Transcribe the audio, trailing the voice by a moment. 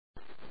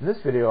In this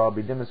video, I'll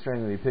be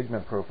demonstrating the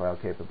pigment profile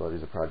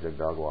capabilities of Project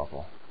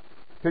Dogwaffle.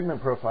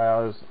 Pigment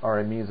profiles are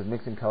a means of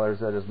mixing colors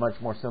that is much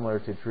more similar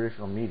to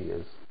traditional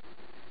medias.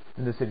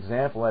 In this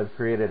example, I've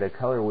created a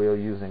color wheel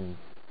using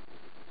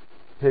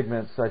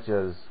pigments such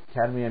as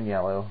cadmium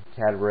yellow,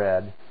 cad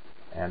red,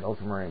 and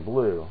ultramarine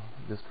blue.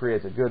 This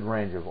creates a good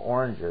range of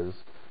oranges.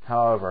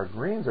 However, our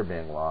greens are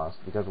being lost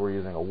because we're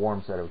using a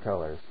warm set of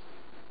colors.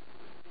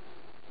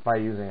 By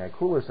using a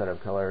cooler set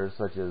of colors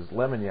such as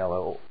lemon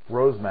yellow,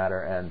 rose madder,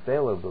 and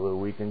phthalo blue,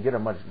 we can get a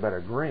much better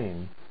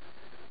green.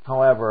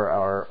 However,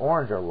 our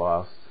orange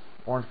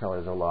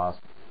colors are lost,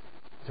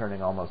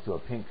 turning almost to a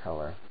pink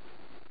color.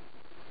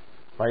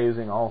 By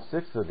using all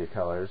 6 of the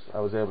colors, I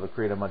was able to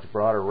create a much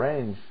broader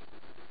range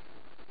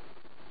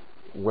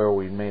where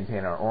we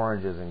maintain our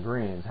oranges and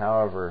greens.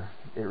 However,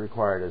 it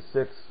required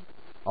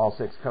all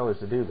 6 colors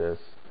to do this.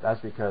 That's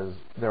because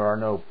there are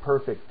no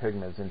perfect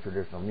pigments in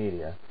traditional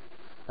media.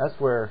 That's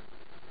where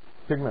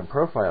pigment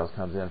profiles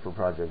comes in for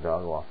Project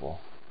Dogwaffle.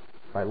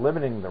 By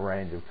limiting the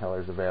range of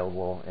colors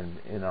available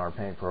in our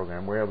paint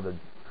program, we're able to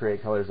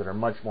create colors that are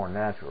much more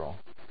natural.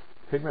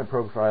 Pigment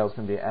profiles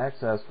can be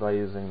accessed by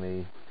using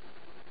the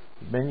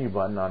menu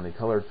button on the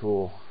color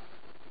tool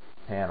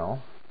panel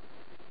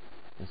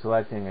and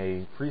selecting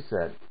a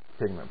preset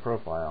pigment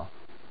profile.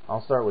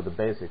 I'll start with the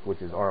basic,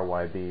 which is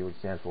RYB, which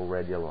stands for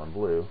red, yellow, and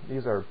blue.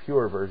 These are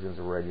pure versions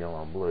of red,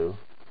 yellow, and blue.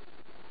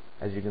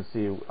 As you can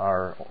see,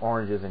 our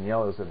oranges and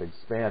yellows have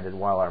expanded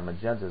while our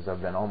magentas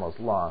have been almost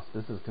lost.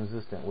 This is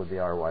consistent with the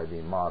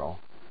RYB model.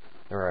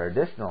 There are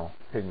additional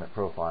pigment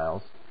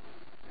profiles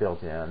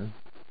built in,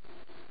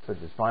 such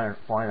as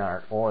fine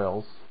art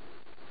oils,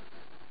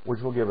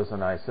 which will give us a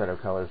nice set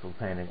of colors for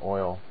painting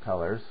oil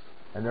colors.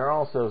 And there are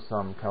also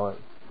some color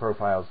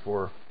profiles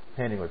for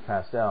painting with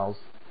pastels.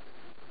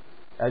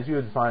 As you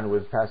would find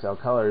with pastel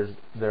colors,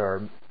 there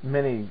are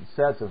many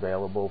sets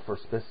available for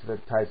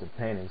specific types of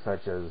painting,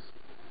 such as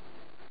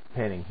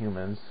painting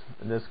humans,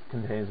 and this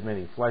contains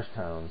many flesh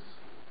tones.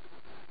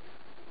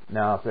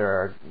 Now, if there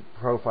are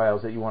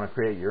profiles that you want to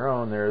create your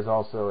own, there is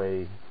also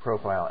a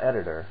profile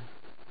editor,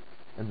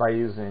 and by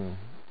using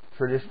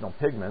traditional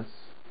pigments,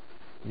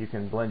 you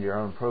can blend your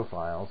own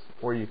profiles,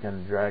 or you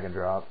can drag and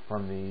drop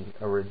from the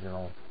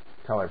original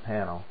color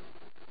panel.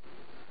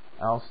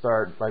 I'll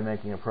start by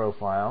making a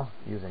profile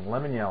using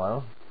lemon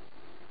yellow,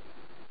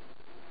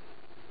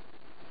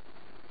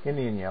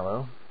 Indian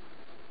yellow,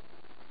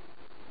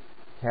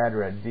 cad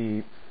red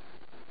deep,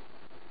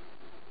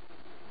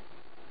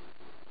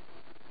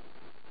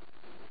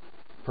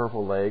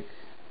 purple lake,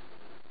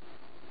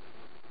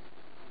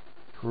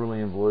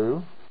 cerulean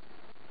blue,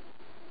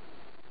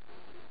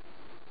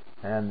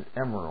 and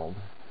emerald.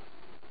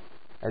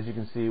 As you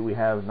can see, we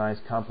have nice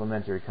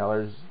complementary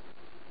colors,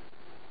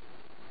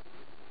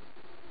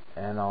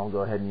 and I'll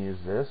go ahead and use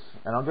this.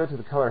 And I'll go to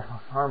the color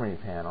harmony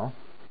panel,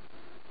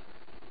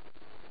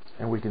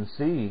 and we can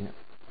see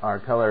our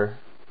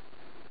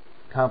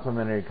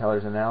complementary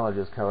colors,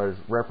 analogous colors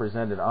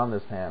represented on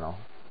this panel,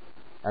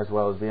 as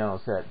well as the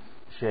set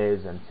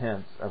shades and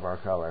tints of our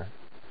color.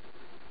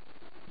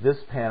 This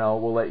panel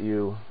will let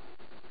you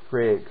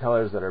create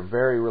colors that are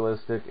very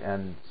realistic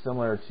and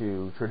similar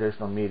to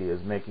traditional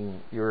medias, making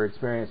your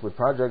experience with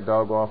Project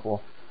Dogwaffle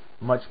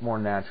much more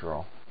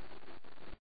natural.